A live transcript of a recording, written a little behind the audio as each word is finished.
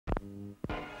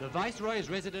The Viceroy's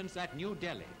residence at New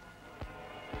Delhi.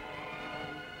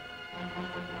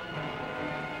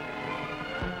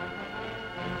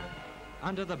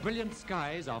 Under the brilliant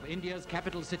skies of India's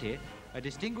capital city, a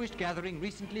distinguished gathering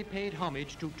recently paid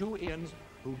homage to two Indians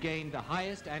who gained the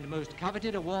highest and most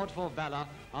coveted award for valor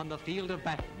on the field of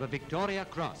battle, the Victorian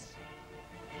Cross.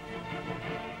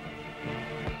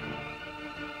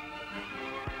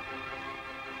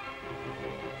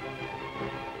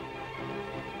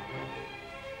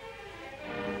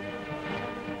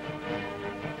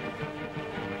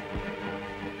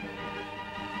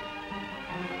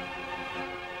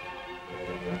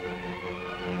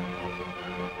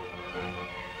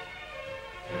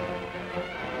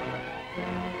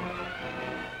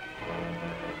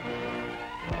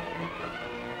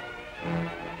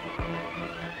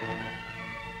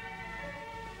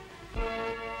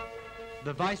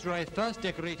 The Viceroy first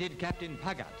decorated Captain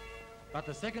Paghat, but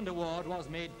the second award was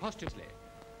made posthumously,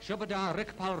 Shubadar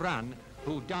Richpal,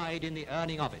 who died in the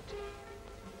earning of it.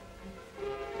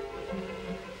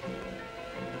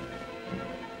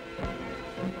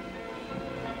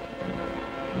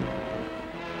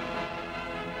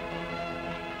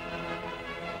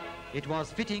 It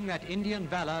was fitting that Indian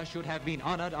valor should have been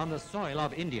honored on the soil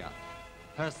of India.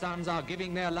 Her sons are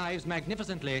giving their lives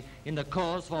magnificently in the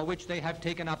cause for which they have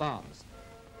taken up arms.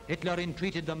 Hitler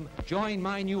entreated them, join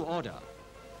my new order.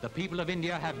 The people of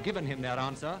India have given him their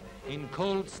answer in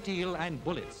cold steel and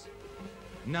bullets.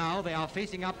 Now they are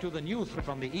facing up to the new threat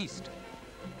from the east.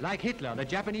 Like Hitler, the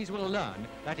Japanese will learn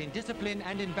that in discipline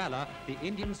and in valor, the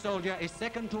Indian soldier is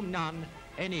second to none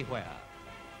anywhere.